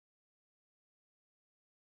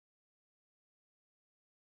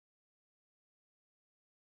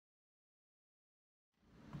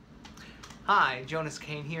Hi, Jonas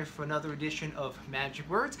Cain here for another edition of Magic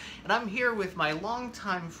Words, and I'm here with my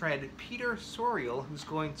longtime friend Peter Soriel, who's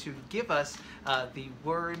going to give us the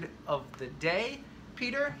word of the day.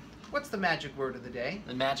 Peter, what's the magic word of the day?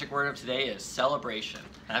 The magic word of today is celebration,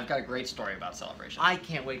 and I've got a great story about celebration. I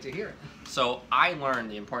can't wait to hear it. So I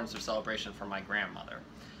learned the importance of celebration from my grandmother.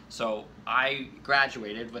 So I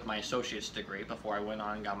graduated with my associate's degree before I went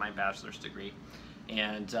on and got my bachelor's degree,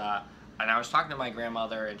 and I was talking to my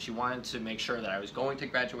grandmother, and she wanted to make sure that I was going to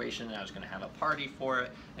graduation and I was going to have a party for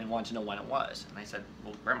it, and wanted to know when it was. And I said,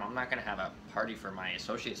 well, Grandma, I'm not going to have a party for my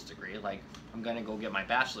associate's degree. Like, I'm going to go get my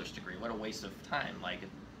bachelor's degree. What a waste of time. Like,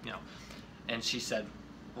 you know. And she said,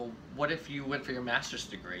 well, what if you went for your master's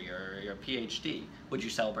degree or your PhD? Would you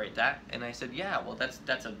celebrate that? And I said, yeah, well,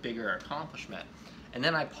 that's a bigger accomplishment. And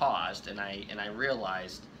then I paused, and I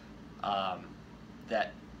realized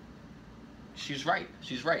that she's right.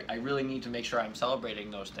 She's right. I really need to make sure I'm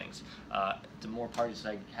celebrating those things. The more parties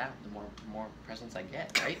I have, the more presents I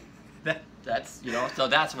get, right? That's, you know, so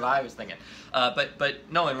that's what I was thinking.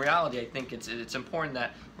 But no, in reality, I think it's important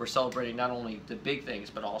that we're celebrating not only the big things,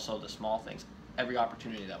 but also the small things, every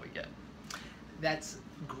opportunity that we get. That's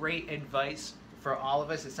great advice for all of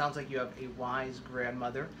us. It sounds like you have a wise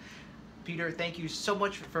grandmother. Peter, thank you so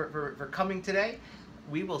much for coming today.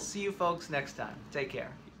 We will see you folks next time. Take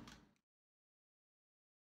care.